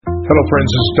Hello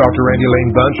friends, this is Dr. Randy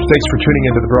Lane Bunch. Thanks for tuning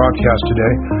into the broadcast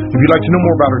today. If you'd like to know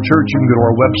more about our church, you can go to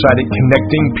our website at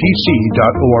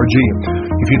connectingpc.org.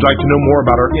 If you'd like to know more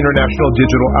about our international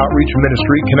digital outreach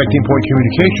ministry, Connecting Point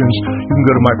Communications, you can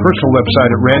go to my personal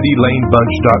website at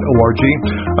randylanebunch.org.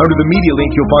 Under the media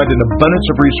link, you'll find an abundance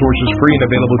of resources free and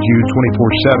available to you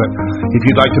 24/7. If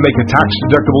you'd like to make a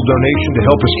tax-deductible donation to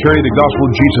help us carry the gospel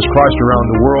of Jesus Christ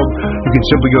around the world, you can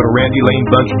simply go to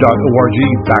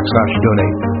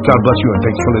randylanebunch.org/donate. God bless you and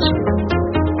thanks for listening.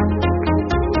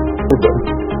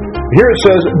 Here it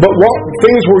says, "But what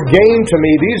things were gained to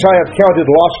me, these I have counted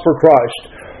loss for Christ.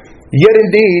 Yet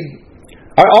indeed,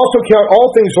 I also count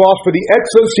all things lost for the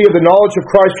excellency of the knowledge of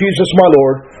Christ Jesus my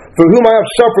Lord, for whom I have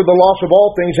suffered the loss of all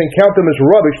things, and count them as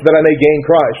rubbish, that I may gain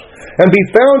Christ, and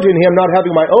be found in him, not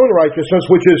having my own righteousness,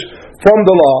 which is from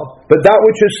the law, but that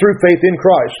which is through faith in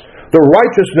Christ, the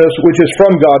righteousness which is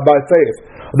from God by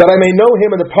faith, that I may know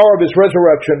him in the power of his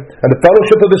resurrection, and the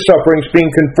fellowship of his sufferings, being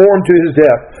conformed to his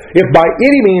death, if by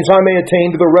any means I may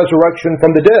attain to the resurrection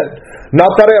from the dead.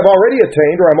 Not that I have already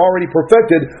attained, or am already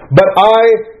perfected, but I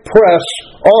press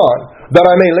on, that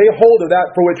I may lay hold of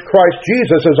that for which Christ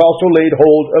Jesus has also laid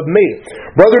hold of me.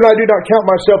 Brethren, I do not count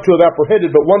myself to have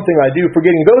apprehended, but one thing I do,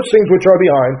 forgetting those things which are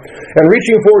behind, and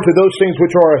reaching forward to those things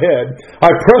which are ahead,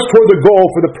 I press toward the goal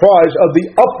for the prize of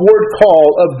the upward call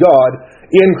of God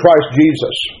in Christ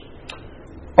Jesus."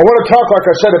 I want to talk, like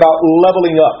I said, about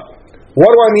leveling up. What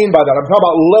do I mean by that? I'm talking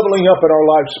about leveling up in our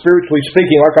lives, spiritually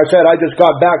speaking. Like I said, I just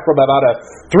got back from about a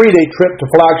 3-day trip to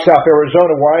Flagstaff,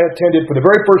 Arizona, where I attended for the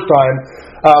very first time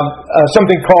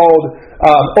something called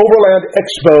Overland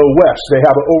Expo West. They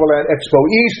have an Overland Expo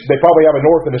East. They probably have a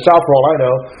North and a South, for all I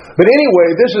know. But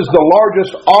anyway, this is the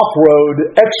largest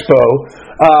off-road expo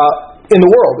in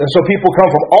the world. And so people come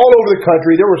from all over the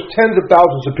country. There was tens of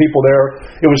thousands of people there.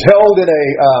 It was held in a,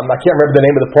 I can't remember the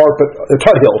name of the park, but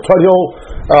Tut Hill,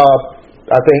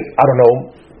 I think, I don't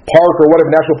know, park or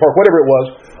whatever, national park, whatever it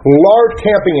was, large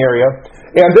camping area.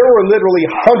 And there were literally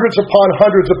hundreds upon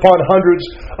hundreds of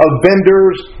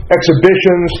vendors,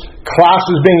 exhibitions,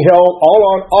 classes being held, all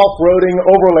on off-roading,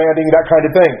 overlanding, that kind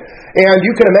of thing. And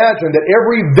you can imagine that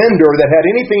every vendor that had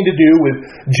anything to do with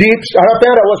Jeeps, and I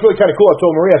found out what's really kind of cool. I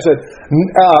told Maria, I said,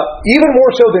 even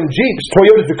more so than Jeeps,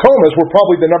 Toyota Tacomas were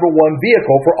probably the number one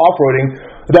vehicle for off-roading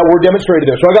that were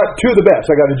demonstrated there. So I got two of the best.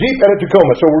 I got a Jeep and a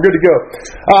Tacoma, so we're good to go.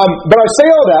 But I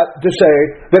say all that to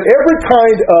say that every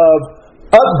kind of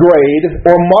upgrade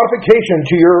or modification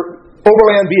to your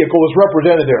overland vehicle was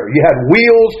represented there. You had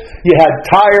wheels, you had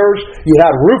tires, you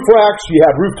had roof racks, you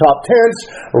had rooftop tents,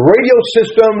 radio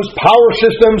systems, power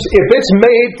systems. If it's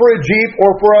made for a Jeep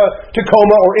or for a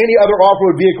Tacoma or any other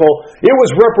off-road vehicle, it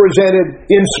was represented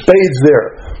in spades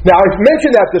there. Now, I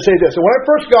mentioned that to say this. And when I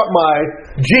first got my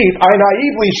Jeep, I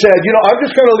naively said, I'm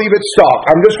just going to leave it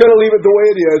stock. I'm just going to leave it the way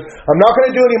it is. I'm not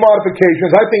going to do any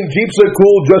modifications. I think Jeeps look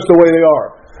cool just the way they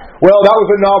are. Well, that was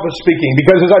a novice speaking,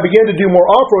 because as I began to do more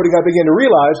off-roading, I began to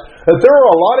realize that there are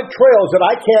a lot of trails that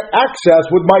I can't access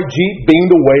with my Jeep being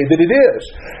the way that it is.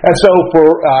 And so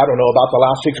for, I don't know, about the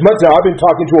last 6 months now, I've been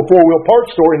talking to a four-wheel parts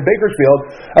store in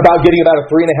Bakersfield about getting about a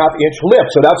 3.5-inch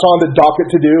lift. So that's on the docket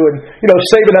to do, and,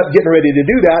 saving up, getting ready to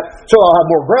do that. So I'll have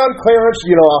more ground clearance,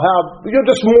 I'll have,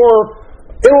 just more.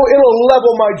 It'll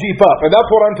level my Jeep up, and that's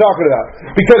what I'm talking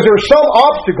about. Because there's some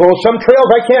obstacles, some trails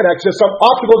I can't access, some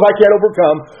obstacles I can't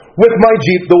overcome with my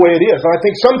Jeep the way it is. And I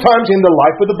think sometimes in the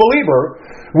life of the believer,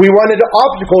 we run into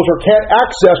obstacles or can't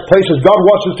access places God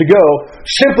wants us to go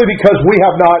simply because we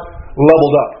have not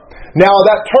leveled up. Now,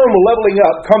 that term leveling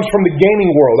up comes from the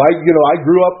gaming world. I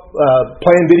grew up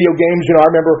playing video games. I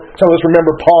remember, some of us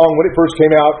remember Pong when it first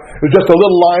came out. It was just a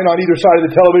little line on either side of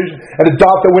the television and a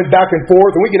dot that went back and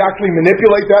forth, and we could actually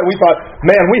manipulate that. And we thought,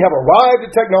 man, we have arrived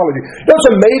at technology. It's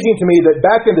amazing to me that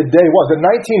back in the day, the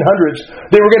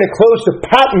 1900s, they were going to close the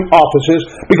patent offices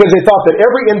because they thought that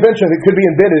every invention that could be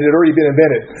invented had already been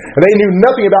invented. And they knew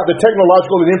nothing about the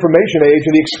technological and information age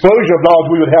and the explosion of knowledge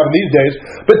we would have in these days.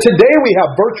 But today we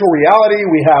have virtual reality,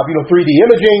 we have 3D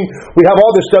imaging, we have all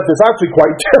this stuff that's actually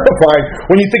quite terrifying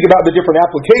when you think about the different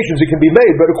applications that can be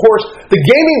made. But of course, the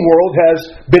gaming world has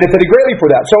benefited greatly for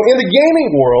that. So in the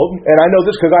gaming world, and I know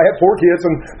this because I have 4 kids,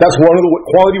 and that's one of the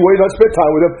quality ways I spend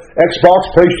time with them,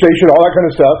 Xbox, PlayStation, all that kind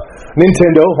of stuff,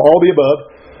 Nintendo, all the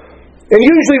above. And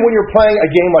usually when you're playing a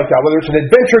game like that, whether it's an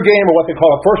adventure game or what they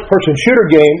call a first-person shooter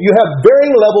game, you have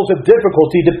varying levels of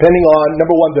difficulty depending on,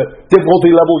 number one, the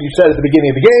difficulty level you set at the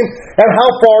beginning of the game, and how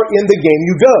far in the game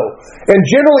you go. And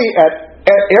generally at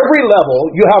every level,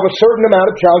 you have a certain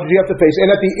amount of challenges you have to face.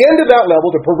 And at the end of that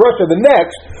level, to progress to the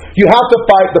next, you have to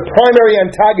fight the primary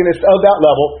antagonist of that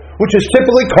level, which is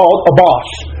typically called a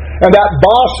boss. and that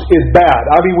boss is bad.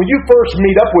 I mean, when you first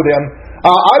meet up with him,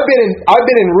 I've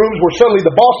been in rooms where suddenly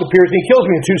the boss appears and he kills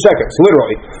me in 2 seconds,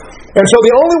 literally. And so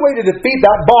the only way to defeat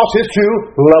that boss is to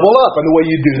level up. And the way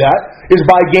you do that is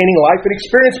by gaining life and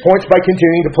experience points by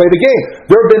continuing to play the game.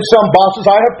 There have been some bosses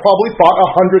I have probably fought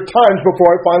 100 times before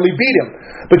I finally beat him.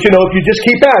 But if you just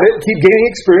keep at it, keep gaining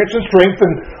experience and strength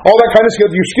and all that kind of skill,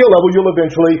 your skill level, you'll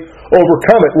eventually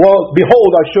overcome it. Well,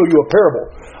 behold, I show you a parable.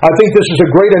 I think this is a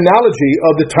great analogy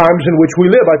of the times in which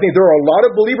we live. I think there are a lot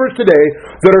of believers today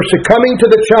that are succumbing to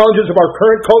the challenges of our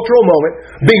current cultural moment,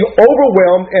 being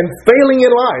overwhelmed and failing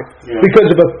in life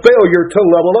because of a failure to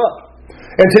level up.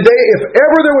 And today, if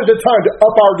ever there was a time to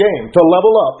up our game, to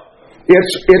level up,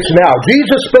 it's now.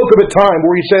 Jesus spoke of a time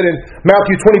where he said in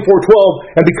Matthew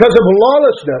 24:12, and because of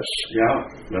lawlessness,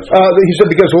 he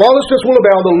said, because lawlessness will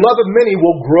abound, the love of many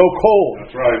will grow cold.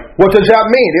 That's right. What does that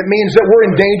mean? It means that we're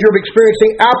in danger of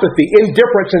experiencing apathy,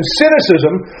 indifference, and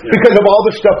cynicism because of all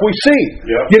the stuff we see.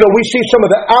 We see some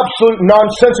of the absolute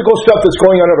nonsensical stuff that's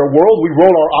going on in our world. We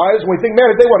roll our eyes and we think,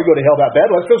 man, if they want to go to hell that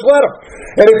bad, let's just let them.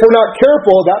 And if we're not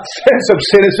careful, that sense of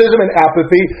cynicism and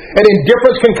apathy and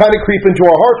indifference can kind of creep into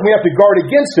our hearts. We have to guard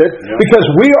against it because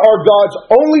we are God's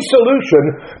only solution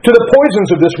to the poisons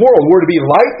of this world. We're to be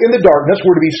light in the darkness.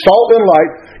 We're to be salt and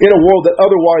light in a world that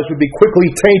otherwise would be quickly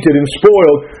tainted and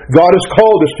spoiled. God has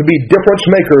called us to be difference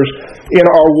makers in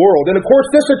our world. And of course,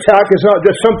 this attack is not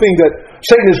just something that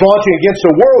Satan is launching against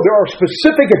the world. There are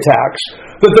specific attacks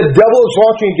that the devil is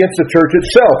launching against the church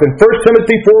itself. In 1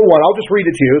 Timothy 4:1, I'll just read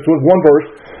it to you. It's with one verse.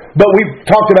 But we've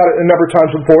talked about it a number of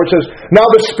times before. It says, now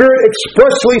the Spirit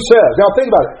expressly says. Now think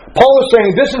about it. Paul is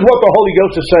saying, this is what the Holy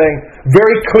Ghost is saying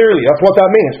very clearly. That's what that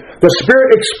means. The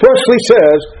Spirit expressly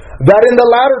says that in the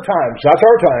latter times, that's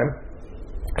our time,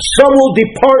 some will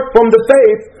depart from the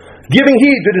faith, giving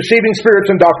heed to deceiving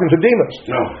spirits and doctrines of demons.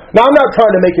 Now I'm not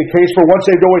trying to make a case for once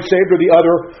saved, always saved, or the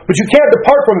other, but you can't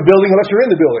depart from a building unless you're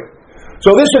in the building. So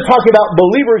this is talking about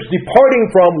believers departing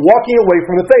from, walking away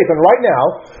from the faith. And right now,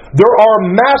 there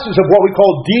are masses of what we call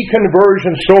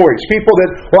deconversion stories. People that,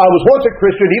 well, I was once a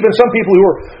Christian, even some people who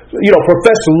are,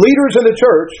 professed leaders in the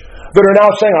church that are now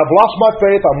saying, I've lost my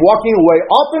faith, I'm walking away,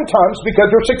 oftentimes because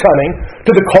they're succumbing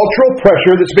to the cultural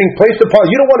pressure that's being placed upon.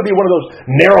 You don't want to be one of those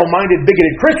narrow-minded,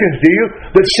 bigoted Christians, do you,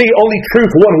 that see only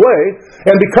truth one way?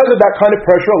 And because of that kind of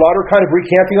pressure, a lot are kind of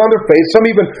recanting on their faith, some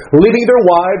even leaving their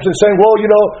wives and saying, well,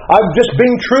 I'm just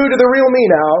being true to the real me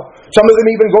now. Some of them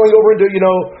even going over into,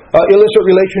 illicit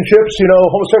relationships,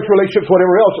 homosexual relationships,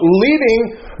 whatever else, leaving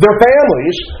their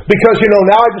families because,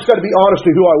 now I just got to be honest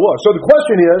to who I was. So the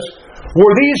question is,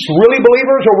 were these really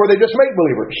believers or were they just make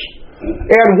believers?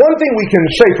 And one thing we can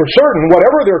say for certain,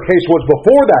 whatever their case was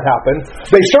before that happened,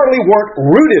 they certainly weren't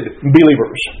rooted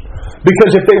believers.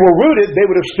 Because if they were rooted, they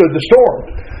would have stood the storm.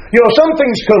 Some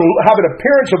things can have an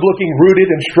appearance of looking rooted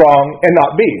and strong and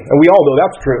not be. And we all know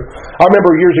that's true. I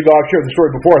remember years ago, I've shared the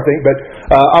story before, I think, but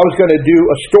I was going to do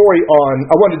a story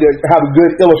I wanted to have a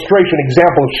good illustration,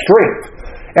 example of strength.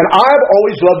 And I've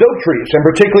always loved oak trees, and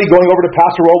particularly going over to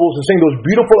Pastor Robles and seeing those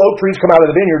beautiful oak trees come out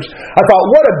of the vineyards, I thought,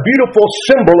 what a beautiful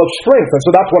symbol of strength. And so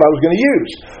that's what I was going to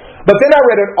use. But then I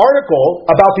read an article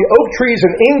about the oak trees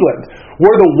in England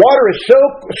where the water is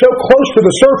so close to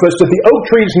the surface that the oak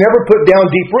trees never put down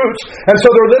deep roots, and so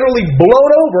they're literally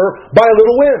blown over by a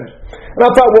little wind. And I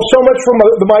thought, well, so much for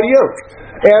the mighty oak.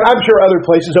 And I'm sure other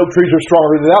places oak trees are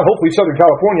stronger than that. Hopefully Southern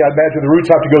California, I imagine the roots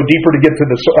have to go deeper to get to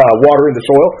the water in the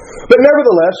soil. But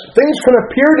nevertheless, things can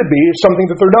appear to be something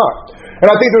that they're not. And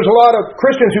I think there's a lot of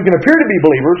Christians who can appear to be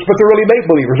believers, but they're really make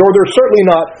believers, or they're certainly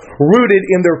not rooted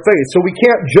in their faith. So we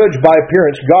can't judge by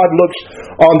appearance. God looks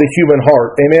on the human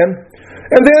heart. Amen?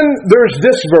 And then there's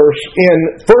this verse in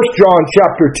 1 John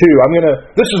chapter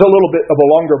 2. This is a little bit of a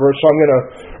longer verse, so I'm going to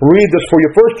read this for you.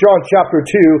 1 John chapter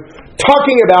 2,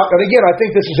 talking about, and again, I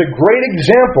think this is a great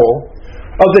example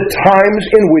of the times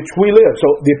in which we live. So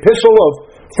the epistle of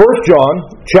 1 John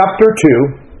chapter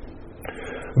 2,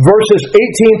 verses 18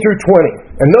 through 20.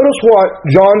 And notice what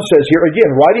John says here.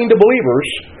 Again, writing to believers,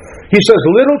 he says,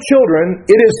 little children,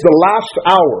 it is the last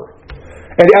hour.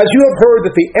 And as you have heard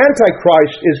that the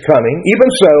Antichrist is coming, even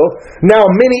so, now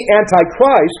many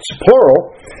Antichrists,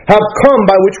 plural, have come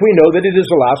by which we know that it is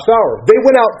the last hour. They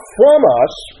went out from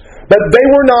us, but they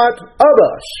were not of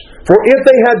us. For if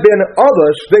they had been of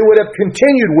us, they would have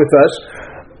continued with us.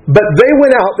 But they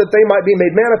went out that they might be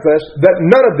made manifest, that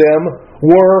none of them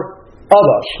were of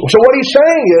us. So what he's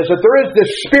saying is that there is this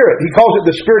spirit. He calls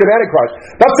it the spirit of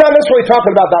Antichrist. That's not necessarily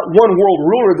talking about that one world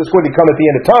ruler that's going to come at the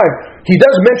end of time. He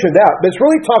does mention that, but it's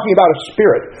really talking about a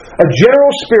spirit. A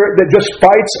general spirit that just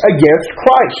fights against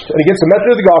Christ and against the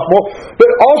message of the gospel, but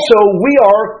also we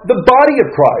are the body of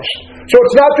Christ. So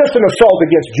it's not just an assault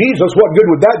against Jesus. What good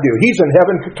would that do? He's in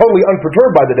heaven, totally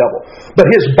unperturbed by the devil. But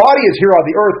his body is here on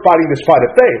the earth fighting this fight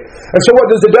of faith. And so what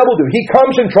does the devil do? He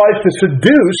comes and tries to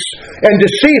seduce and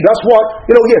deceive. That's what,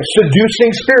 again,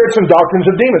 seducing spirits and doctrines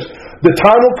of demons. The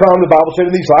time will come, the Bible said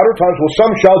in these latter times, well,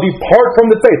 some shall depart from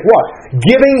the faith. What?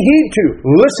 Giving heed to,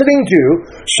 listening to,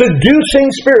 seducing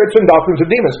spirits and doctrines of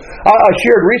demons. I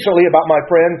shared recently about my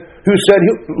friend who said,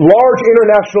 large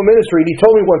international ministry, and he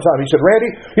told me one time, he said, Randy,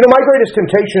 my greatest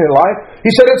temptation in life,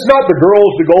 he said, it's not the girls,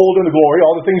 the gold, and the glory,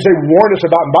 all the things they warned us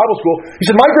about in Bible school. He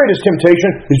said, my greatest temptation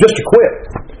is just to quit.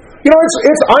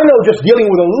 I know just dealing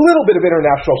with a little bit of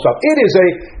international stuff, it is a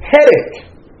headache.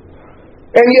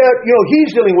 And yet,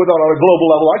 he's dealing with it on a global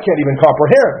level I can't even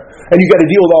comprehend. And you got to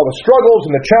deal with all the struggles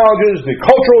and the challenges, the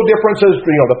cultural differences,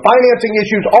 the financing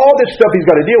issues, all this stuff he's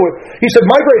got to deal with. He said,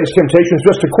 my greatest temptation is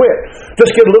just to quit.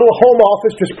 Just get a little home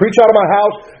office, just preach out of my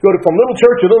house, go from little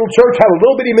church to little church, have a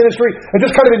little bitty ministry, and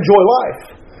just kind of enjoy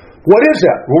life. What is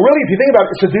that? Well, really, if you think about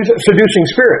it, seducing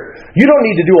spirit. You don't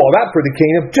need to do all that for the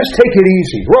kingdom. Just take it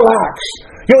easy. Relax.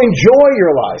 You'll enjoy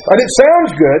your life. And it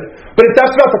sounds good, but if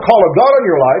that's not the call of God on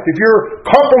your life, if you're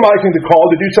compromising the call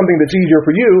to do something that's easier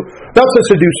for you, that's a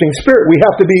seducing spirit. We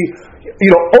have to be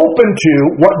open to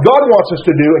what God wants us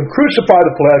to do and crucify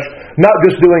the flesh, not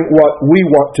just doing what we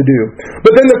want to do.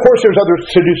 But then, of course, there's other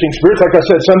seducing spirits. Like I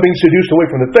said, some being seduced away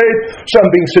from the faith, some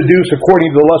being seduced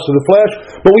according to the lust of the flesh.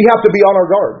 But we have to be on our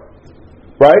guard.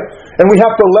 Right? And we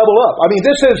have to level up. I mean,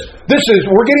 this is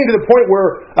we're getting to the point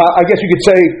where, I guess you could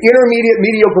say, intermediate,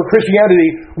 mediocre Christianity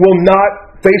will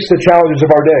not face the challenges of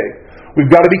our day.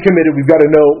 We've got to be committed. We've got to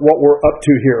know what we're up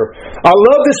to here. I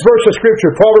love this verse of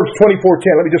Scripture, Proverbs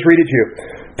 24:10. Let me just read it to you.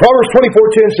 Proverbs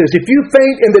 24:10 says, if you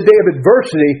faint in the day of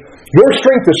adversity, your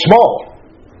strength is small.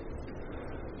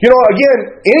 Again,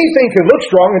 anything can look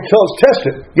strong until it's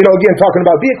tested. Again, talking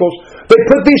about vehicles, they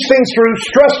put these things through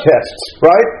stress tests,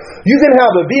 right? You can have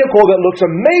a vehicle that looks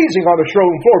amazing on the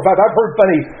showroom floor. In fact, I've heard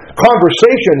funny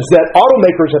conversations that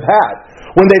automakers have had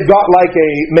when they've got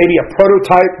maybe a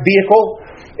prototype vehicle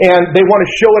and they want to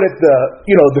show it at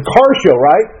the car show,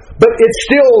 right? But it's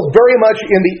still very much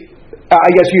in the, I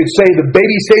guess you'd say, the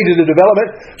baby stages of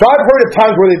development. So I've heard of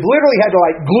times where they've literally had to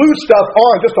glue stuff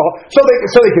on just so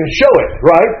they can show it,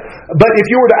 right? But if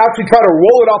you were to actually try to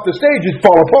roll it off the stage, it'd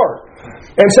fall apart.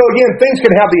 And so again, things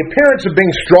can have the appearance of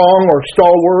being strong or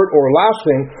stalwart or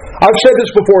lasting. I've said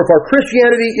this before, if our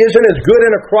Christianity isn't as good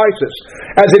in a crisis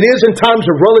as it is in times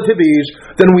of relative ease,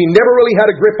 then we never really had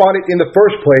a grip on it in the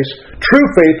first place. True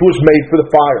faith was made for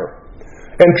the fire.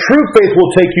 And true faith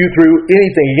will take you through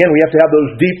anything. Again, we have to have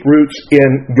those deep roots in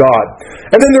God.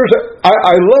 And then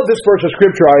I love this verse of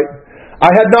Scripture.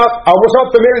 I was not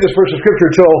familiar with this verse of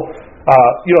Scripture until,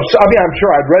 I'm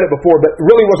sure I'd read it before, but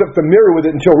really wasn't familiar with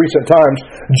it until recent times.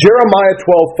 Jeremiah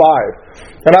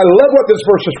 12:5. And I love what this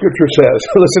verse of Scripture says.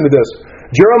 Listen to this.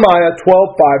 Jeremiah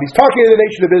 12:5. He's talking to the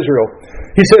nation of Israel.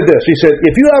 He said this. He said,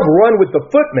 if you have run with the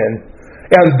footmen,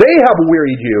 and they have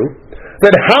wearied you,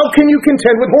 then how can you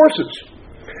contend with horses?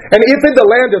 And if in the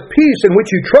land of peace in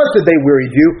which you trusted they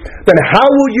wearied you, then how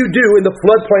will you do in the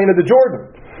floodplain of the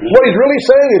Jordan? What he's really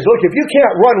saying is, look, if you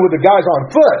can't run with the guys on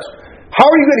foot, how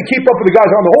are you going to keep up with the guys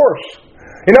on the horse?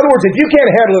 In other words, if you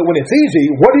can't handle it when it's easy,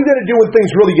 what are you going to do when things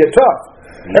really get tough?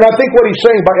 And I think what he's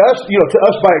saying by us, to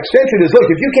us by extension is, look,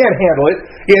 if you can't handle it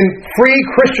in free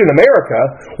Christian America,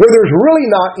 where there's really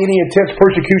not any intense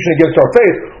persecution against our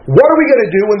faith, what are we going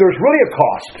to do when there's really a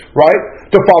cost, right,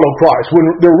 to follow Christ, when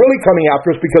they're really coming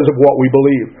after us because of what we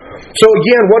believe? So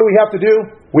again, what do we have to do?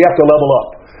 We have to level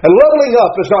up. And leveling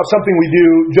up is not something we do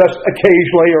just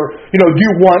occasionally or, do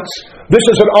once. This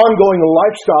is an ongoing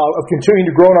lifestyle of continuing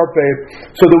to grow in our faith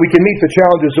so that we can meet the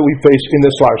challenges that we face in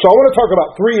this life. So I want to talk about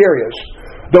 3 areas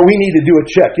that we need to do a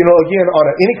check. Again, on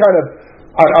any kind of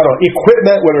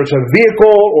equipment, whether it's a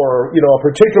vehicle or, a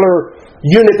particular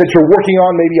unit that you're working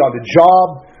on, maybe on the job.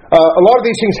 A lot of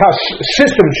these things have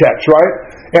system checks, right?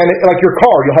 And like your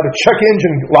car, you'll have a check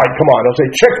engine light come on. It'll say,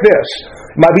 check this.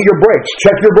 It might be your brakes.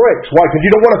 Check your brakes. Why? Because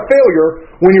you don't want a failure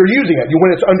when you're using it.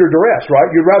 When it's under duress, right?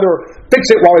 You'd rather fix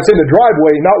it while it's in the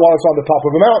driveway, not while it's on the top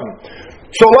of a mountain.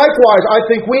 So likewise, I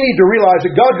think we need to realize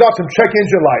that God's got some check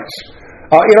engine lights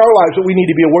in our lives that we need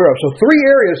to be aware of. So 3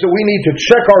 areas that we need to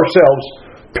check ourselves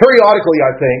periodically,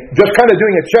 I think. Just kind of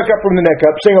doing a checkup from the neck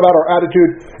up, seeing about our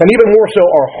attitude, and even more so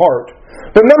our heart.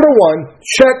 But number 1,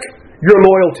 check your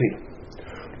loyalty.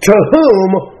 To whom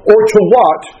or to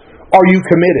what are you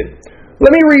committed?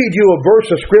 Let me read you a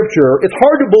verse of Scripture. It's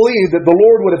hard to believe that the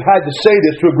Lord would have had to say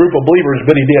this to a group of believers,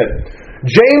 but He did.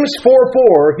 James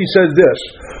 4:4, He says this,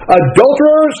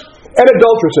 adulterers and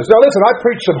adulteresses. Now listen, I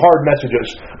preach some hard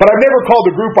messages, but I've never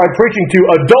called the group I'm preaching to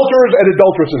adulterers and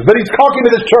adulteresses. But He's talking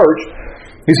to this church.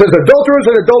 He says, adulterers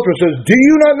and adulteresses, do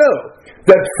you not know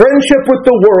that friendship with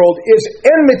the world is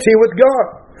enmity with God?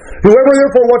 Whoever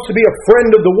therefore wants to be a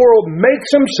friend of the world makes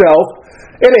himself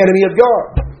an enemy of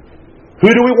God. Who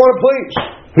do we want to please?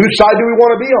 Whose side do we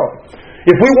want to be on?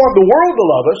 If we want the world to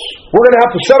love us, we're going to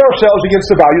have to set ourselves against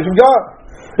the values of God.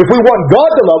 If we want God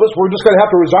to love us, we're just going to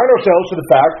have to resign ourselves to the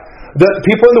fact that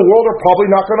people in the world are probably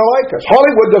not going to like us.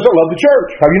 Hollywood doesn't love the church.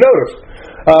 Have you noticed?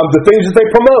 The things that they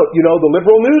promote, the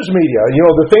liberal news media,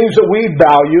 the things that we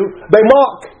value, they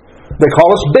mock. They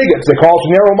call us bigots. They call us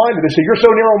narrow-minded. They say, you're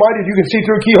so narrow-minded you can see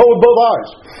through a keyhole with both eyes.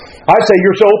 I say,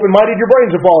 you're so open-minded your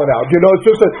brains are falling out. It's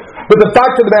just but the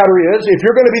fact of the matter is, if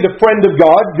you're going to be the friend of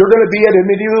God, you're going to be at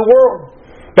enmity of the world.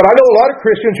 But I know a lot of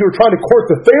Christians who are trying to court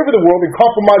the favor of the world and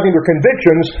compromising their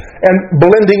convictions and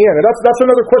blending in. And that's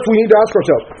another question we need to ask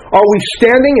ourselves. Are we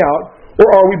standing out or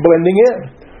are we blending in?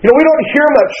 We don't hear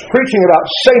much preaching about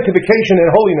sanctification and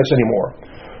holiness anymore.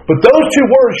 But those two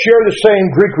words share the same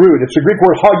Greek root. It's the Greek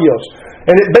word hagios.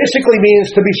 And it basically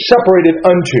means to be separated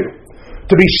unto.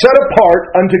 To be set apart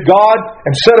unto God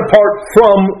and set apart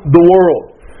from the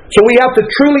world. So we have to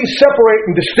truly separate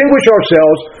and distinguish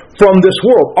ourselves from this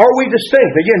world. Are we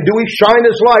distinct? Again, do we shine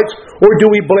as lights or do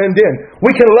we blend in?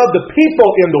 We can love the people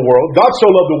in the world. God so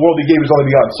loved the world He gave His only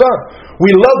begotten Son.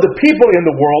 We love the people in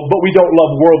the world, but we don't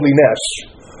love worldliness.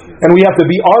 And we have to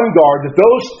be on guard that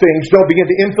those things don't begin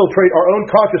to infiltrate our own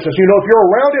consciousness. If you're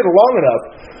around it long enough,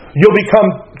 you'll become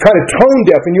kind of tone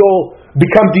deaf and you'll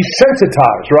become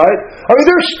desensitized, right?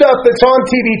 There's stuff that's on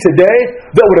TV today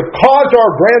that would have caused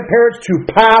our grandparents to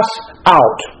pass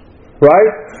out, right?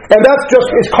 And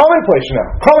it's commonplace now.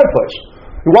 Commonplace.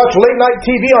 You watch late night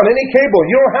TV on any cable,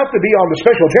 you don't have to be on the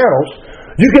special channels.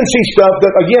 You can see stuff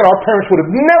that, again, our parents would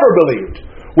have never believed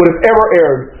would have ever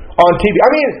aired on TV.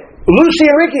 Lucy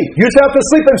and Ricky used to have to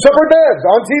sleep in separate beds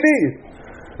on TV,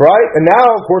 right? And now,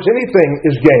 of course, anything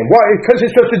is game. Why? Because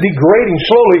it's just a degrading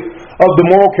slowly of the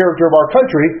moral character of our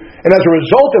country. And as a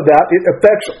result of that, it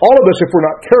affects all of us if we're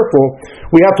not careful.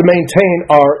 We have to maintain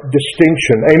our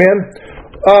distinction. Amen?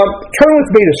 Turn with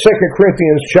me to 2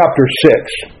 Corinthians chapter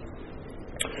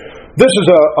 6. This is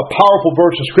a powerful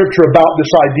verse of Scripture about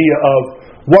this idea of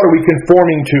what are we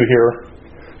conforming to here.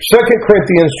 2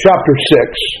 Corinthians chapter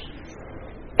 6.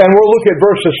 And we'll look at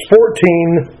verses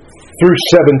 14 through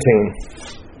 17.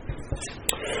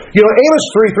 Amos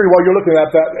 3:3, while you're looking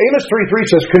at that, Amos 3:3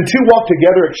 says, can two walk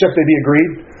together except they be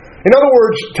agreed? In other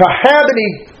words, to have any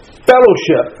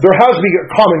fellowship, there has to be a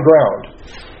common ground.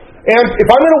 And if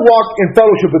I'm going to walk in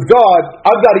fellowship with God,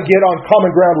 I've got to get on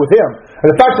common ground with Him. And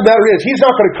the fact of the matter is, He's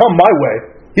not going to come my way.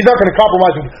 He's not going to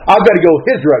compromise me. I've got to go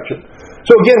His direction.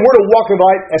 So again, we're to walk in the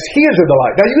light as He is in the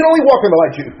light. Now, you can only walk in the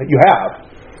light that you have.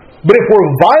 But if we're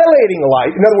violating the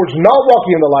light, in other words, not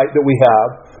walking in the light that we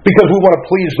have, because we want to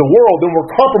please the world, then we're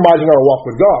compromising our walk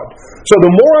with God. So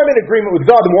the more I'm in agreement with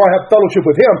God, the more I have fellowship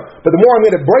with Him, but the more I'm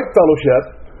going to break fellowship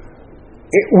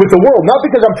with the world. Not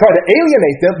because I'm trying to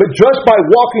alienate them, but just by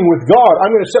walking with God, I'm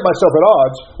going to set myself at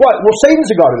odds. What? Well, Satan's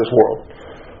the God of this world.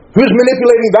 Who's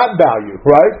manipulating that value,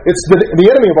 right? It's the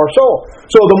enemy of our soul.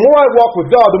 So the more I walk with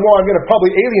God, the more I'm going to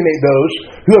probably alienate those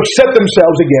who have set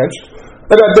themselves against.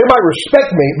 And they might respect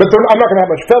me, but I'm not going to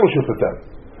have much fellowship with them.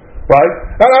 Right?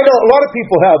 And I know a lot of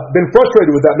people have been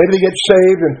frustrated with that. Maybe they get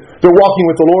saved and they're walking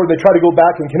with the Lord and they try to go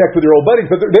back and connect with their old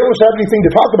buddies, but they don't have anything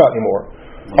to talk about anymore.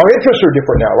 Our interests are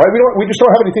different now, right? We just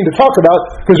don't have anything to talk about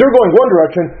because they're going one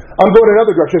direction, I'm going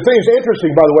another direction. The thing is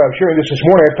interesting, by the way, I'm sharing this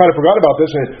morning. I kind of forgot about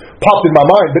this and it popped in my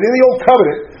mind. But in the Old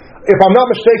Covenant, if I'm not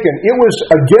mistaken, it was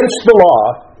against the law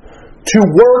to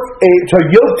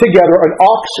yoke together an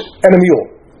ox and a mule.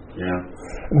 Yeah.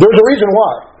 There's a reason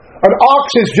why. An ox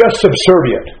is just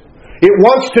subservient. It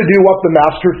wants to do what the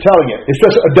master's telling it. It's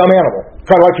just a dumb animal,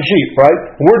 kind of like a sheep, right?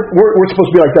 We're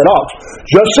supposed to be like that ox,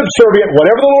 just subservient.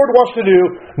 Whatever the Lord wants to do,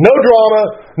 no drama,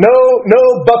 no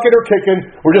bucket or kicking.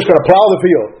 We're just going to plow the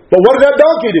field. But what does that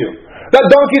donkey do? That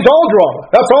donkey's all drama.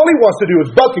 That's all he wants to do is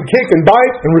buck and kick and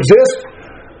bite and resist.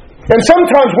 And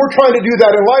sometimes we're trying to do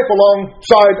that in life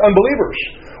alongside unbelievers.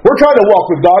 We're trying to walk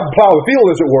with God, plow the field,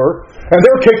 as it were, and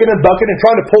they're kicking and bucking and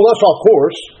trying to pull us off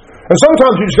course. And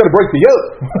sometimes you just got to break the yoke,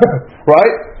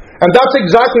 right? And that's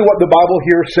exactly what the Bible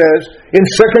here says in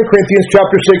 2 Corinthians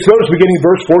chapter 6, notice beginning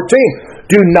verse 14.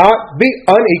 Do not be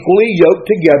unequally yoked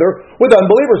together with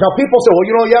unbelievers. Now people say, well,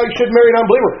 you should marry an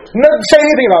unbeliever. It doesn't say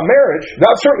anything about marriage.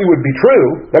 That certainly would be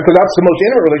true, because that's the most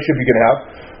intimate relationship you can have.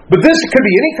 But this could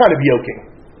be any kind of yoking.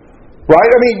 Right?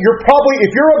 I mean,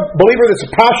 if you're a believer that's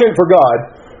passionate for God,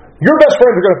 your best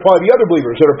friends are going to probably be other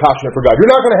believers that are passionate for God. You're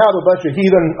not going to have a bunch of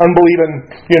heathen, unbelieving,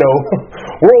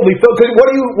 worldly folk. What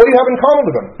do you have in common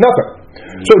with them? Nothing.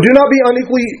 So do not be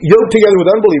unequally yoked together with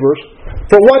unbelievers.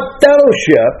 For what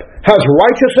fellowship has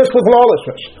righteousness with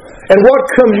lawlessness? And what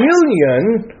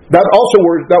communion, that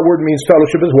word means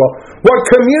fellowship as well. What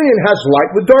communion has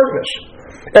light with darkness?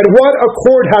 And what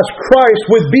accord has Christ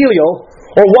with Belial?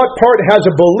 Or what part has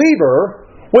a believer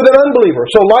with an unbeliever?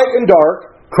 So light and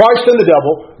dark, Christ and the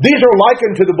devil, these are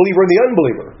likened to the believer and the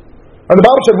unbeliever. And the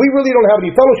Bible said we really don't have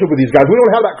any fellowship with these guys. We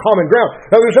don't have that common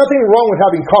ground. Now there's nothing wrong with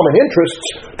having common interests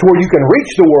to where you can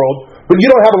reach the world, but you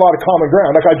don't have a lot of common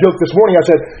ground. Like I joked this morning, I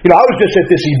said, I was just at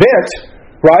this event,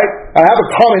 right? I have a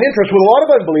common interest with a lot of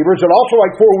unbelievers that also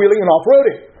like four-wheeling and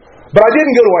off-roading. But I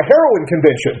didn't go to a heroin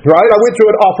convention, right? I went to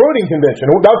an off-roading convention.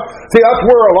 That's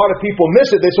where a lot of people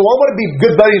miss it. They say, well, I want to be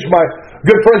good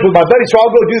friends with my buddies, so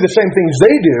I'll go do the same things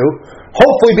they do,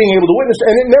 hopefully being able to witness.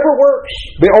 And it never works.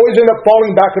 They always end up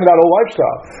falling back into that old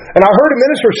lifestyle. And I heard a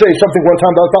minister say something one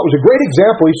time that I thought was a great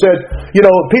example. He said,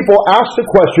 people ask the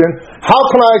question, how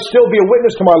can I still be a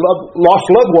witness to my lost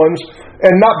loved ones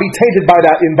and not be tainted by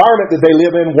that environment that they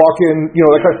live in, walk in,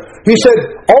 He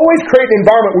said, always create an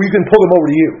environment where you can pull them over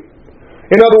to you.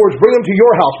 In other words, bring them to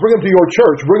your house, bring them to your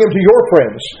church, bring them to your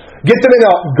friends. Get them in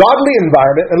a godly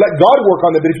environment and let God work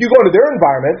on them. But if you go into their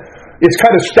environment, it's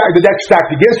kind of the deck's stacked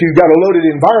against you. You've got a loaded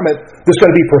environment that's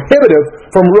going to be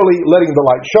prohibitive from really letting the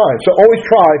light shine. So always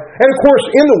try. And of course,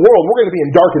 in the world, we're going to be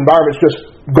in dark environments, just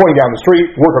going down the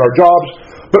street, working our jobs.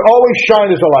 But always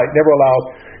shine as a light. Never allow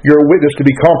your witness to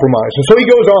be compromised. And so he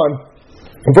goes on,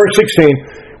 in verse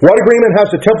 16, what agreement has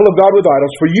the temple of God with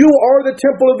idols? For you are the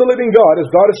temple of the living God. As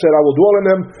God has said, I will dwell in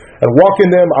them and walk in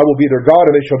them. I will be their God,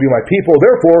 and they shall be my people.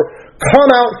 Therefore, come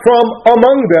out from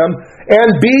among them and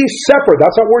be separate.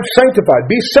 That's that word sanctified.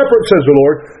 Be separate, says the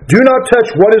Lord. Do not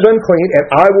touch what is unclean, and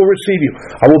I will receive you.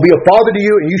 I will be a father to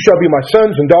you, and you shall be my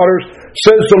sons and daughters,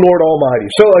 says the Lord Almighty.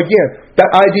 So again, that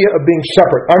idea of being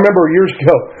separate. I remember years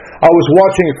ago, I was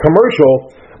watching a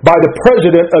commercial by the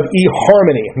president of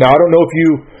eHarmony. Now, I don't know if you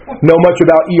know much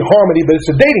about eHarmony, but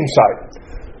it's a dating site.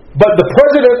 But the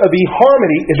president of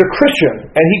eHarmony is a Christian,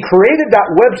 and he created that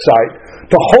website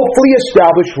to hopefully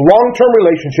establish long-term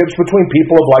relationships between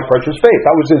people of like precious faith.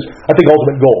 That was his,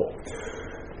 ultimate goal.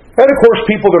 And of course,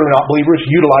 people that are not believers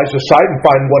utilize the site and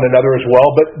find one another as well.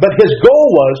 But his goal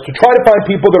was to try to find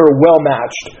people that are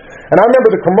well-matched. And I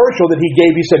remember the commercial that he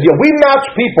gave. He said, we match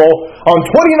people on 29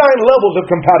 levels of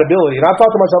compatibility. And I thought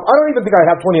to myself, I don't even think I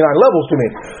have 29 levels to me,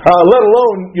 let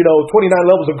alone 29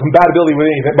 levels of compatibility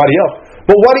with anybody else.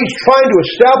 But what he's trying to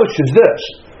establish is this,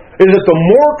 is that the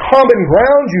more common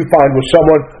ground you find with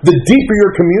someone, the deeper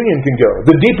your communion can go,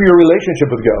 the deeper your relationship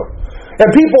will go. And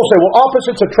people say, well,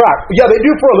 opposites attract. Yeah, they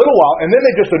do for a little while, and then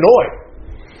they just annoy.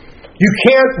 You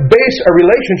can't base a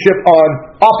relationship on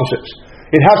opposites.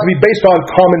 It has to be based on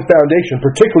common foundation,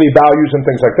 particularly values and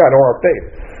things like that, or our faith.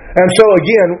 And so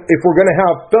again, if we're going to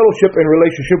have fellowship and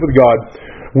relationship with God,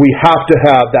 we have to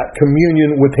have that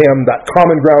communion with Him, that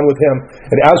common ground with Him.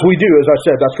 And as we do, as I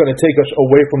said, that's going to take us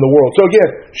away from the world. So again,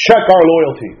 check our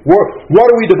loyalty. What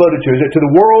are we devoted to? Is it to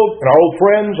the world and our old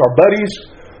friends, our buddies?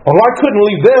 Well, I couldn't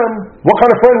leave them. What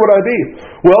kind of friend would I be?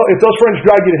 Well, if those friends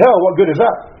drag you to hell, what good is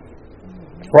that?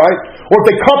 Right? Or if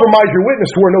they compromise your witness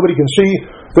to where nobody can see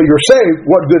that you're saved,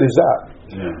 what good is that?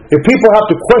 Yeah. If people have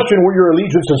to question where your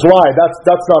allegiances lie,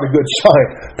 that's not a good sign.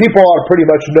 People ought to pretty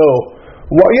much know.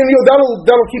 Well,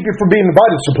 that'll keep you from being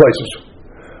invited to places.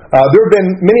 There have been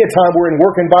many a time where in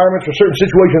work environments or certain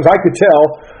situations I could tell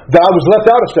that I was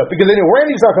left out of stuff because they knew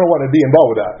Randy's not going to want to be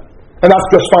involved with that. And that's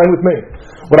just fine with me.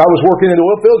 When I was working in the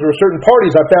oil fields, there were certain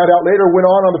parties I found out later went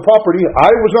on the property I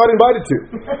was not invited to.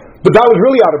 But that was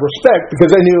really out of respect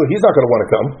because they knew he's not going to want to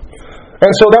come.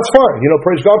 And so that's fine.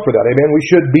 Praise God for that. Amen. We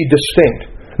should be distinct.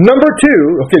 Number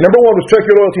one was check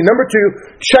your loyalty. Number two,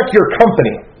 check your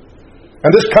company. And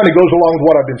this kind of goes along with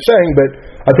what I've been saying, but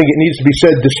I think it needs to be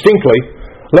said distinctly.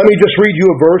 Let me just read you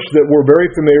a verse that we're very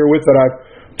familiar with that I've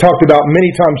talked about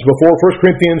many times before. 1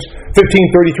 Corinthians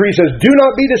 15:33 says, do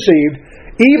not be deceived.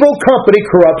 Evil company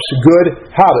corrupts good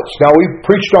habits. Now, we've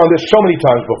preached on this so many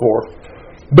times before,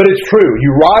 but it's true. You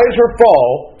rise or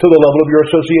fall to the level of your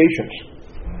associations.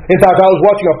 In fact, I was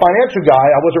watching a financial guy.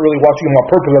 I wasn't really watching him on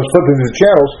purpose. I was flipping through the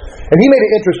channels, and he made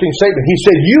an interesting statement. He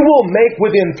said, you will make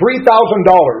within $3,000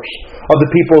 of the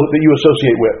people that you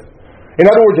associate with. In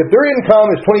other words, if their income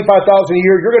is $25,000 a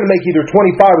year, you're going to make either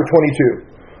 25 or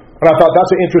 22. And I thought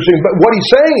that's interesting. But what he's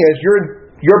saying is,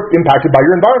 you're impacted by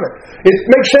your environment. It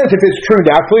makes sense if it's true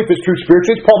naturally, if it's true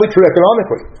spiritually, it's probably true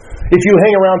economically. If you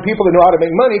hang around people that know how to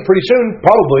make money, pretty soon,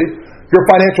 probably, your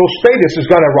financial status is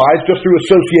going to rise just through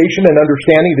association and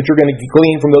understanding that you're going to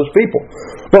glean from those people.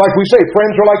 But like we say,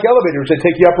 friends are like elevators. They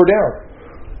take you up or down.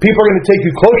 People are going to take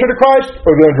you closer to Christ or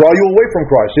they're going to draw you away from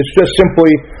Christ. It's just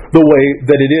simply the way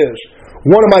that it is.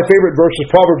 One of my favorite verses,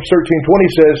 Proverbs 13:20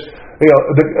 says,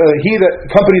 he that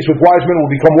companies with wise men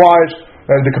will become wise,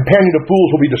 and the companion of fools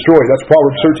will be destroyed. That's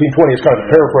Proverbs 13:20. It's kind of a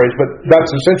paraphrase, but that's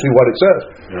essentially what it says.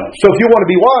 Yeah. So if you want to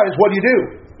be wise, what do you do?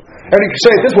 And you can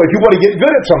say it this way, if you want to get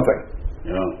good at something,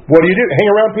 what do you do? Hang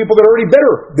around people that are already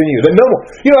better than you, that know more.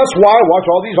 That's why I watch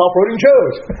all these off-roading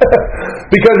shows.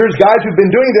 Because there's guys who've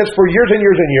been doing this for years and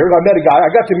years and years. I met a guy, I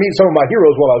got to meet some of my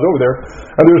heroes while I was over there.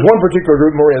 And there was one particular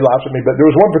group, Maria laughs at me, but there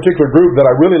was one particular group that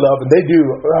I really love, and they do,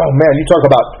 you talk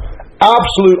about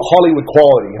absolute Hollywood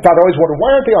quality. In fact, I always wondered,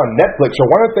 why aren't they on Netflix, or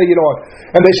why aren't they,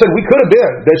 and they said, we could have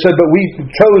been. They said, but we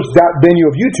chose that venue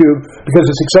of YouTube because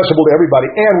it's accessible to everybody,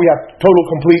 and we have total,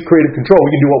 complete creative control.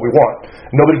 We can do what we want.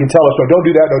 Nobody can tell us, no, don't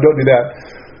do that, no, don't do that.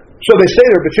 So they stay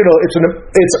there, but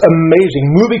it's amazing,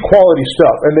 movie quality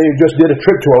stuff. And they just did a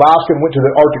trip to Alaska and went to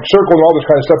the Arctic Circle and all this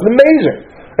kind of stuff. It's amazing.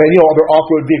 And, all their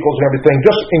off-road vehicles and everything,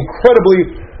 just incredibly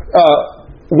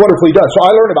wonderfully done. So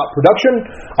I learned about production,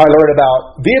 I learned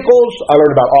about vehicles, I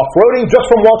learned about off-roading just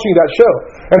from watching that show.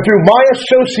 And through my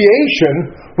association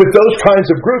with those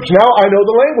kinds of groups, now I know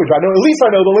the language. At least I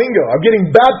know the lingo. I'm getting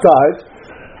baptized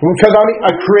because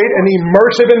I create an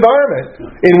immersive environment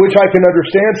in which I can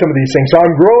understand some of these things. So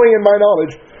I'm growing in my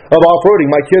knowledge of off-roading.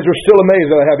 My kids are still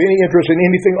amazed that I have any interest in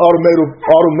anything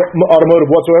automotive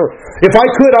whatsoever. If I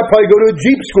could, I'd probably go to a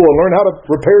Jeep school and learn how to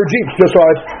repair Jeeps just so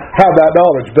I have that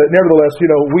knowledge. But nevertheless,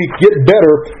 we get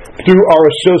better through our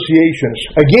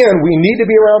associations. Again, we need to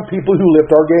be around people who lift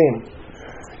our game.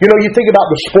 You think about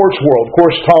the sports world. Of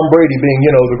course, Tom Brady being,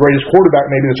 the greatest quarterback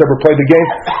maybe that's ever played the game.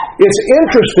 It's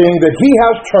interesting that he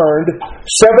has turned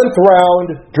 7th-round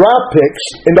draft picks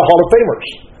into Hall of Famers.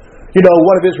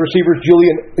 One of his receivers,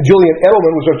 Julian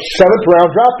Edelman, was a 7th-round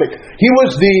draft pick. He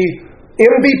was the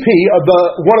MVP of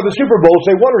one of the Super Bowls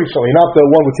they won recently. Not the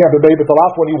one with Tampa Bay, but the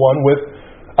last one he won with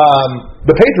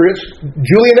the Patriots.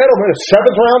 Julian Edelman, a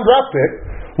 7th-round draft pick,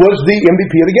 was the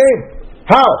MVP of the game.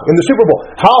 How? In the Super Bowl.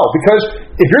 How? Because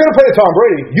if you're going to play a Tom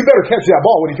Brady, you better catch that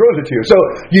ball when he throws it to you. So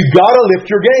you got to lift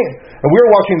your game. And we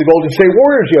were watching the Golden State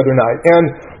Warriors the other night, and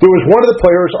there was one of the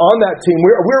players on that team.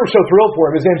 We were so thrilled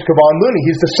for him. His name's Kevon Looney.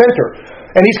 He's the center.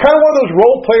 And he's kind of one of those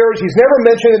role players. He's never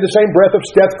mentioned in the same breath of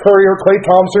Steph Curry or Klay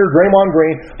Thompson or Draymond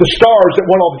Green, the stars that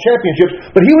won all the championships.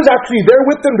 But he was actually there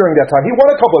with them during that time. He won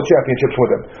a couple of championships with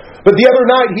them. But the other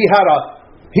night, he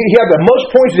had the most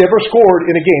points he ever scored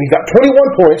in a game. He got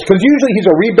 21 points, because usually he's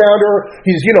a rebounder.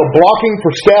 He's, blocking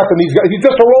for Steph, and he's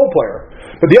just a role player.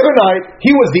 But the other night,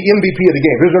 he was the MVP of the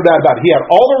game. There's no doubt about it. He had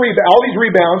all these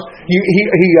rebounds.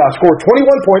 He scored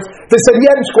 21 points. They said he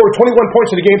hadn't scored 21 points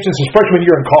in a game since his freshman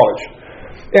year in college.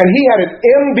 And he had an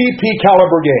MVP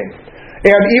caliber game.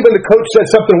 And even the coach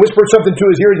whispered something to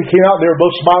his ear, and he came out and they were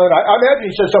both smiling. I imagine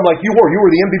he said something like, you were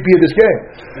the MVP of this game.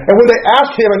 And when they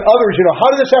asked him and others, how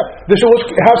did this happen? This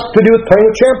has to do with playing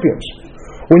with champions.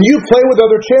 When you play with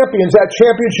other champions, that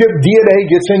championship DNA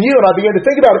gets in you. And I began to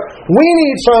think about it. We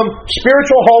need some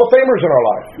spiritual Hall of Famers in our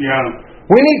life. Yeah.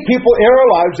 We need people in our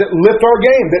lives that lift our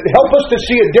game, that help us to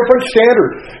see a different standard.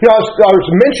 I was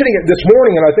mentioning it this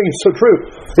morning, and I think it's so true.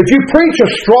 If you preach a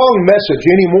strong message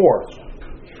anymore,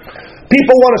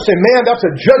 people want to say, man, that's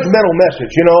a judgmental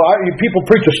message. People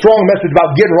preach a strong message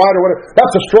about getting right or whatever.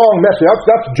 That's a strong message.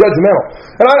 That's judgmental.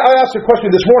 And I asked a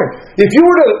question this morning. If you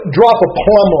were to drop a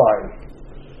plumb line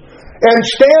and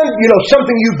stand,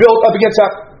 something you built up against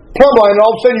that plumb line, and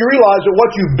all of a sudden you realize that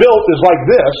what you built is like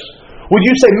this, would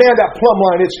you say, man, that plumb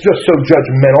line, it's just so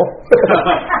judgmental?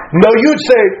 No, you'd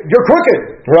say, you're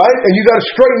crooked, right? And you got to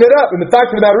straighten it up. And the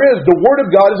fact of the matter is, the Word of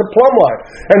God is a plumb line.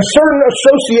 And certain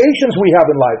associations we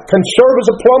have in life can serve as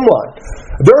a plumb line.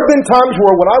 There have been times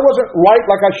where when I wasn't right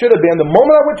like I should have been, the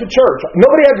moment I went to church,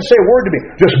 nobody had to say a word to me.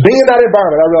 Just being in that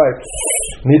environment, I realized,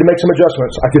 I need to make some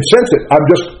adjustments. I could sense it. I'm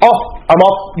just off. I'm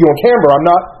off, camber. I'm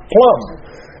not plumb.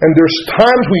 And there's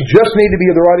times we just need to be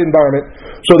in the right environment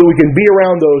so that we can be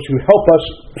around those who help us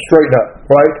straighten up,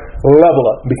 right? Level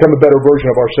up, become a better version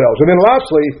of ourselves. And then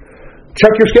lastly, check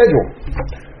your schedule.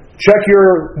 Check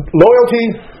your loyalty,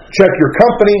 check your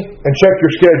company, and check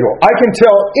your schedule. I can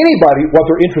tell anybody what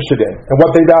they're interested in and what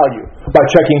they value by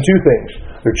checking two things: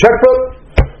 their checkbook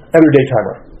and their day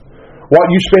timer. What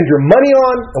you spend your money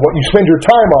on and what you spend your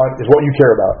time on is what you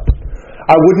care about.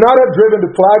 I would not have driven to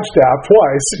Flagstaff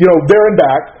twice, there and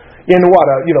back, in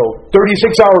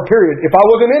 36-hour period if I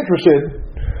wasn't interested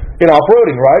in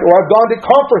off-roading, right? Or I've gone to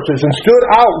conferences and stood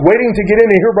out waiting to get in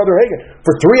and hear Brother Hagin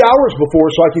for 3 hours before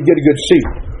so I could get a good seat.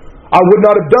 I would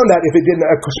not have done that if it didn't.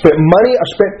 I spent money, I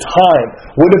spent time.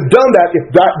 Would have done that if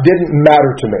that didn't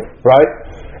matter to me, right?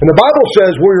 And the Bible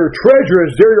says, where your treasure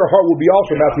is, there your heart will be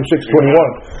also, Matthew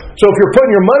 6:21. So if you're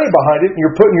putting your money behind it and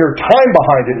you're putting your time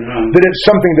behind it, then it's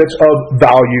something that's of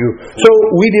value. So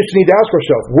we just need to ask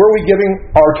ourselves, where are we giving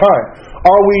our time?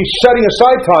 Are we setting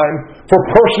aside time for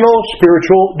personal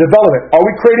spiritual development? Are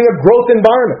we creating a growth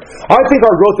environment? I think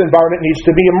our growth environment needs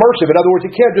to be immersive. In other words,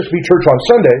 it can't just be church on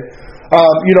Sunday.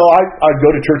 I go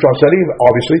to church on Sunday,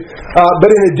 obviously. But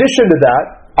in addition to that,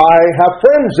 I have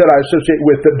friends that I associate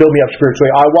with that build me up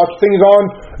spiritually. I watch things on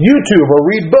YouTube or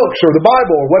read books or the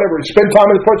Bible or whatever. Spend time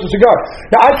in the presence of God.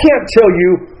 Now, I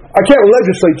can't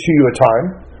legislate to you a time.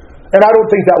 And I don't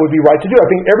think that would be right to do. I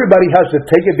think everybody has to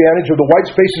take advantage of the white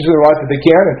spaces in their life that they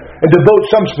can and devote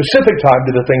some specific time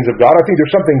to the things of God. I think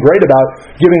there's something great about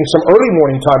giving some early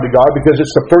morning time to God because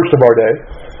it's the first of our day.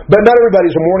 But not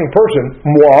everybody's a morning person,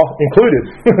 moi included.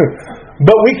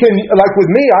 But we can, like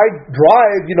with me, I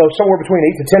drive, somewhere between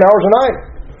 8 to 10 hours a night.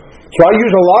 So I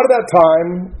use a lot of that time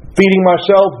feeding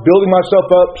myself, building myself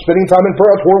up, spending time in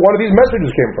prayer. That's where one of these messages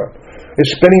came from, is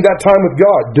spending that time with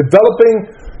God,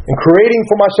 developing and creating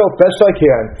for myself best I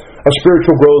can a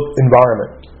spiritual growth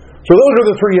environment. So those are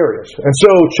the three areas. And so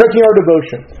checking our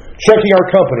devotion, checking our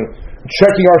company,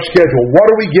 checking our schedule. What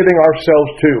are we giving ourselves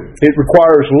to? It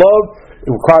requires love, it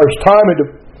requires time and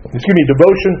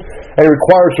devotion, and it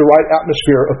requires the right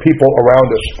atmosphere of people around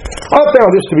us. I've found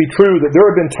this to be true, that there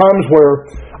have been times where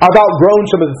I've outgrown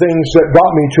some of the things that got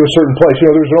me to a certain place.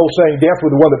 There's an old saying, dance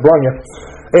with the one that brung you.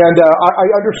 And I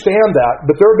understand that,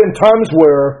 but there have been times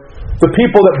where the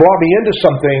people that brought me into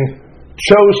something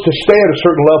chose to stay at a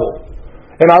certain level.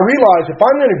 And I realized if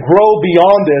I'm going to grow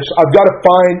beyond this, I've got to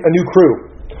find a new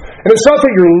crew. And it's not that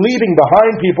you're leaving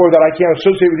behind people or that I can't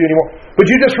associate with you anymore, but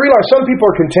you just realize some people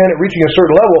are content at reaching a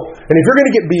certain level, and if you're going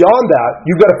to get beyond that,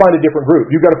 you've got to find a different group.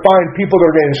 You've got to find people that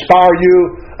are going to inspire you,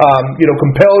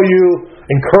 compel you,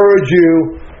 encourage you,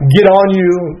 get on you.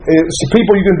 It's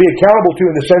people you can be accountable to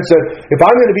in the sense that if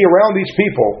I'm going to be around these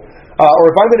people, or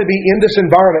if I'm going to be in this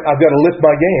environment, I've got to lift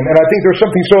my game. And I think there's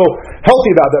something so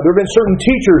healthy about that. There have been certain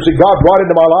teachers that God brought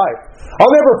into my life.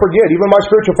 I'll never forget, even my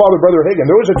spiritual father, Brother Hagin.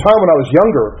 There was a time when I was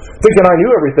younger, thinking I knew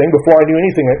everything before I knew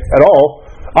anything at all.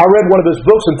 I read one of his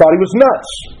books and thought he was nuts.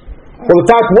 Well, the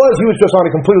fact was, he was just on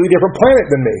a completely different planet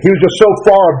than me. He was just so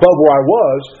far above where I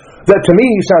was that to me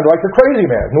he sounded like a crazy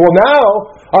man. Well, now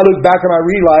I look back and I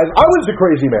realize I was the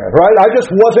crazy man, right? I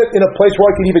just wasn't in a place where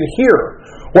I could even hear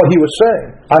what he was saying.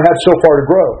 I had so far to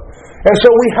grow. And so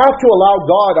we have to allow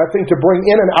God, I think, to bring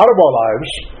in and out of our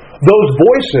lives those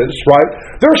voices, right?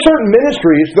 There are certain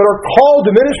ministries that are called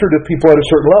to minister to people at a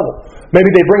certain level. Maybe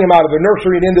they bring them out of the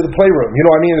nursery and into the playroom.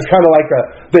 It's kind of like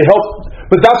they help,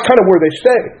 but that's kind of where they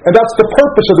stay. And that's the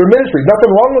purpose of their ministry. Nothing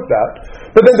wrong with that.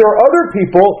 But then there are other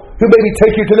people who maybe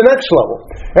take you to the next level.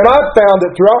 And I've found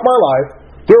that throughout my life,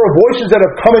 there are voices that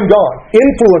have come and gone,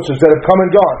 influences that have come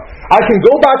and gone. I can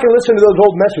go back and listen to those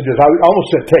old messages. I almost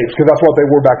said tapes, because that's what they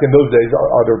were back in those days,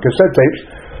 are their cassette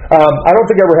tapes. I don't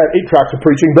think I ever had 8 tracks of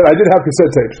preaching, but I did have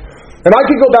cassette tapes. And I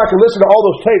could go back and listen to all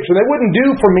those tapes, and they wouldn't do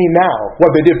for me now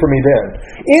what they did for me then.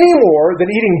 Any more than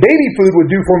eating baby food would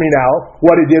do for me now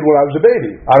what it did when I was a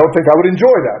baby. I don't think I would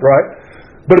enjoy that, right?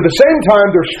 But at the same time,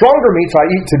 there's stronger meats I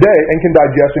eat today and can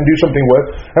digest and do something with.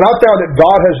 And I've found that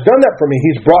God has done that for me.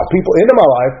 He's brought people into my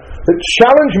life that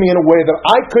challenge me in a way that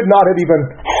I could not have even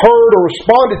heard or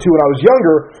responded to when I was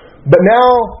younger. But now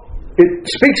it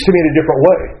speaks to me in a different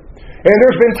way. And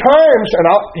there's been times, and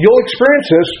you'll experience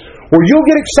this, where you'll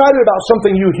get excited about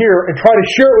something you hear and try to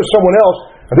share it with someone else,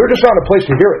 and they're just not in a place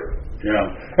to hear it. Yeah.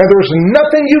 And there's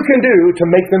nothing you can do to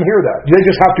make them hear that. They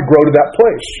just have to grow to that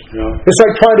place. Yeah. It's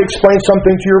like trying to explain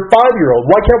something to your 5-year-old.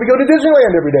 Why can't we go to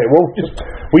Disneyland every day? Well,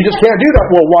 we just can't do that.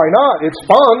 Well, why not? It's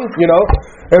fun,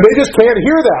 And they just can't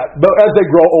hear that. But as they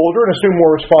grow older and assume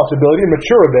more responsibility and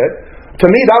mature a bit, to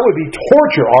me, that would be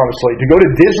torture, honestly, to go to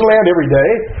Disneyland every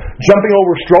day, jumping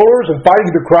over strollers and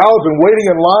fighting the crowds and waiting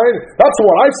in line. That's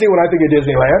what I see when I think of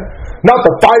Disneyland. Not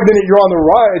the 5 minutes you're on the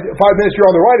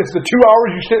ride, it's the 2 hours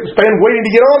you spend waiting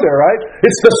to get on there, right?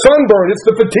 It's the sunburn, it's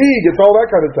the fatigue, it's all that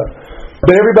kind of stuff.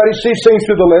 But everybody sees things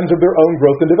through the lens of their own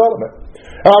growth and development.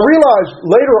 And I realized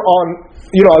later on,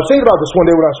 I was thinking about this one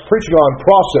day when I was preaching on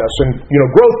process and,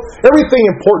 growth. Everything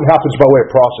important happens by way of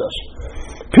process.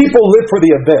 People live for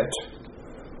the event.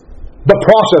 The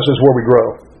process is where we grow.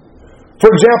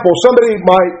 For example, somebody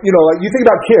might, you think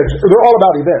about kids, they're all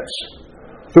about events.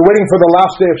 They're waiting for the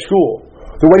last day of school.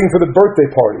 They're waiting for the birthday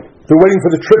party. They're waiting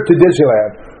for the trip to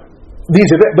Disneyland. these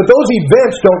events, but those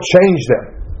events don't change them.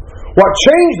 What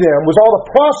changed them was all the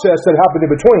process that happened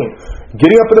in between.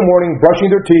 Getting up in the morning,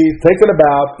 brushing their teeth, taking a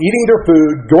bath, eating their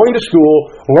food, going to school,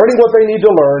 learning what they need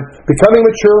to learn, becoming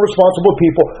mature, responsible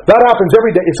people. That happens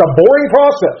every day. It's a boring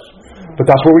process, but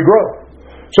that's where we grow.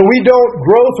 So we don't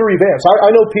grow through events.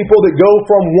 I know people that go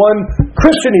from one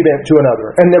Christian event to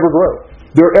another and never grow.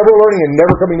 They're ever learning and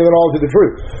never coming to the knowledge of the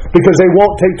truth because they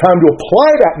won't take time to apply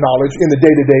that knowledge in the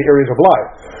day-to-day areas of life.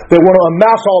 They want to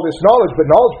amass all this knowledge, but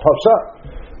knowledge puffs up.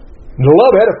 The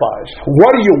love edifies.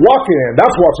 What are you walking in?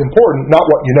 That's what's important, not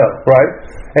what you know, right?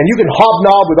 And you can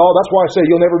hobnob with all. That's why I say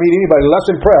you'll never meet anybody less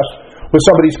impressed with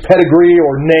somebody's pedigree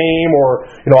or name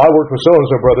or, I worked with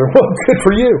so-and-so, brother. Well, good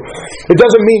for you. It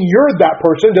doesn't mean you're that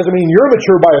person. It doesn't mean you're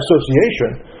mature by association.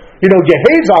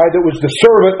 Gehazi, that was the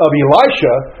servant of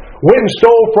Elisha, went and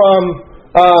stole from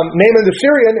Naaman the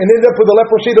Syrian and ended up with the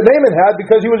leprosy that Naaman had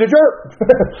because he was a jerk.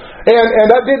 and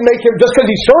that didn't make him, just because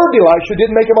he served Elisha,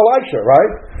 didn't make him Elisha,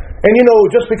 right? And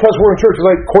just because we're in church,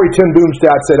 like Corrie ten Boom's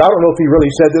dad said, I don't know if he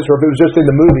really said this or if it was just in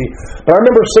the movie, but I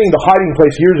remember seeing The Hiding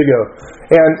Place years ago,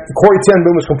 and Corrie ten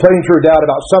Boom was complaining to her dad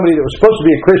about somebody that was supposed to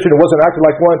be a Christian and wasn't acting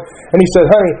like one, and he said,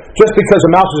 honey, just because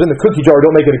a mouse is in the cookie jar,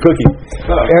 don't make it a cookie.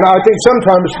 And I think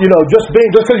sometimes, just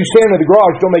because you stand in the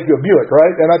garage, don't make you a Buick,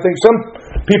 right? And I think some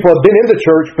people have been in the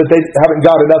church, but they haven't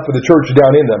got enough of the church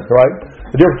down in them, right?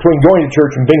 The difference between going to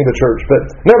church and being in the church. But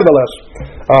nevertheless,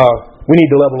 we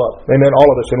need to level up. Amen. All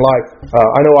of us in life.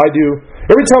 I know I do.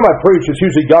 Every time I preach, it's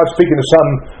usually God speaking to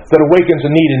something that awakens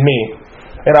a need in me.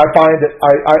 And I find that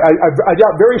I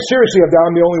doubt very seriously if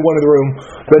I'm the only one in the room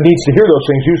that needs to hear those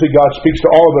things. Usually God speaks to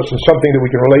all of us in something that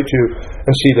we can relate to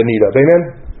and see the need of. Amen.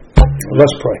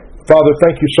 Let's pray. Father,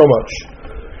 thank you so much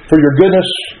for your goodness,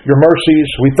 your mercies.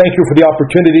 We thank you for the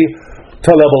opportunity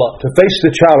to level up, to face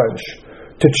the challenge,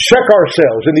 to check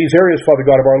ourselves in these areas, Father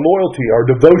God, of our loyalty, our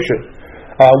devotion.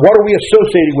 What are we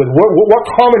associating with? What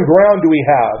common ground do we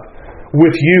have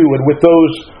with you and with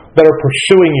those that are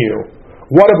pursuing you?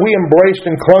 What have we embraced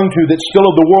and clung to that's still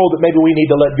of the world that maybe we need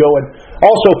to let go? And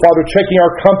also, Father, checking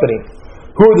our company.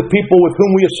 Who are the people with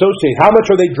whom we associate? How much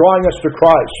are they drawing us to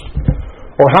Christ?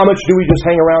 Or how much do we just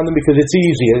hang around them because it's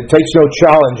easy? It takes no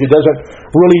challenge. It doesn't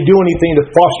really do anything to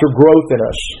foster growth in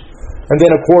us. And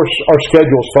then, of course, our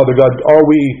schedules, Father God. Are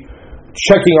we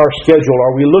checking our schedule?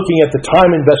 Are we looking at the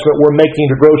time investment we're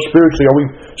making to grow spiritually? Are we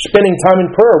spending time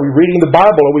in prayer? Are we reading the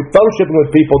Bible? Are we fellowshipping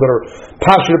with people that are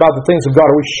passionate about the things of God?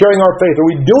 Are we sharing our faith? Are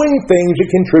we doing things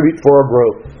that contribute for our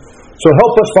growth? So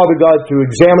help us, Father God, to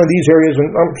examine these areas,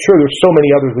 and I'm sure there's so many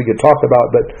others we could talk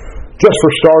about, but just for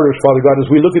starters, Father God,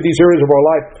 as we look at these areas of our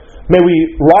life, may we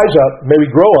rise up, may we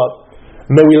grow up,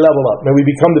 may we level up, may we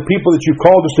become the people that you've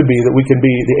called us to be, that we can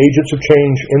be the agents of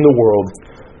change in the world.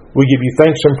 We give you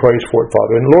thanks and praise for it,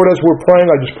 Father. And Lord, as we're praying,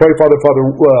 I just pray, Father,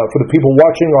 for the people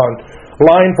watching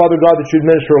online, Father God, that you'd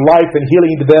minister life and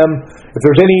healing to them. If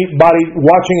there's anybody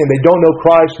watching and they don't know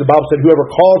Christ, the Bible said whoever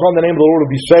calls on the name of the Lord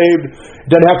will be saved.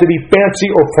 It doesn't have to be fancy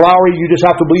or flowery. You just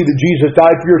have to believe that Jesus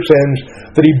died for your sins,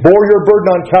 that He bore your burden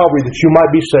on Calvary that you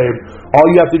might be saved. All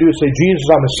you have to do is say, Jesus,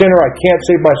 I'm a sinner. I can't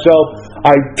save myself.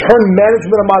 I turn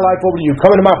management of my life over to you.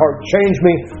 Come into my heart. Change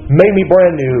me. Make me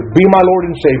brand new. Be my Lord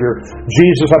and Savior.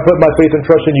 Jesus, I put my faith and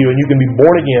trust in you, and you can be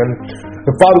born again.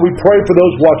 And Father, we pray for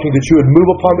those watching that you would move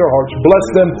upon their hearts. Bless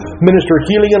them. Minister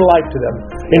healing and life to them.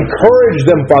 Encourage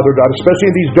them, Father God, especially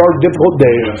in these dark, difficult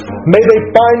days. May they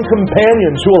find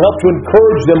companions who will help to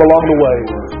encourage them along the way,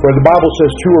 where the Bible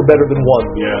says two are better than one.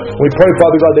 Yes. We pray,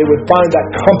 Father God, they would find that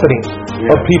company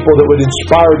of people that would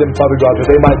inspire them, Father God, that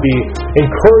they might be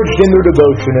encouraged in their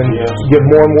devotion and give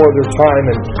more and more of their time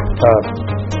and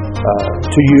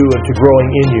to you and to growing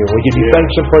in you. We give you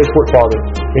thanks and praise for it, Father.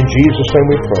 In Jesus' name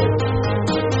we pray.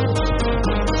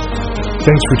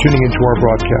 Thanks for tuning into our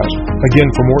broadcast. Again,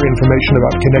 for more information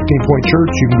about Connecting Point Church,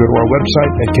 you can go to our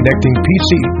website at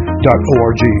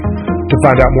connectingpc.org. To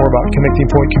find out more about Connecting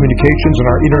Point Communications and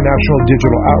our international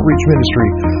digital outreach ministry,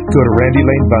 go to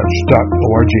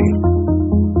randylanebunch.org.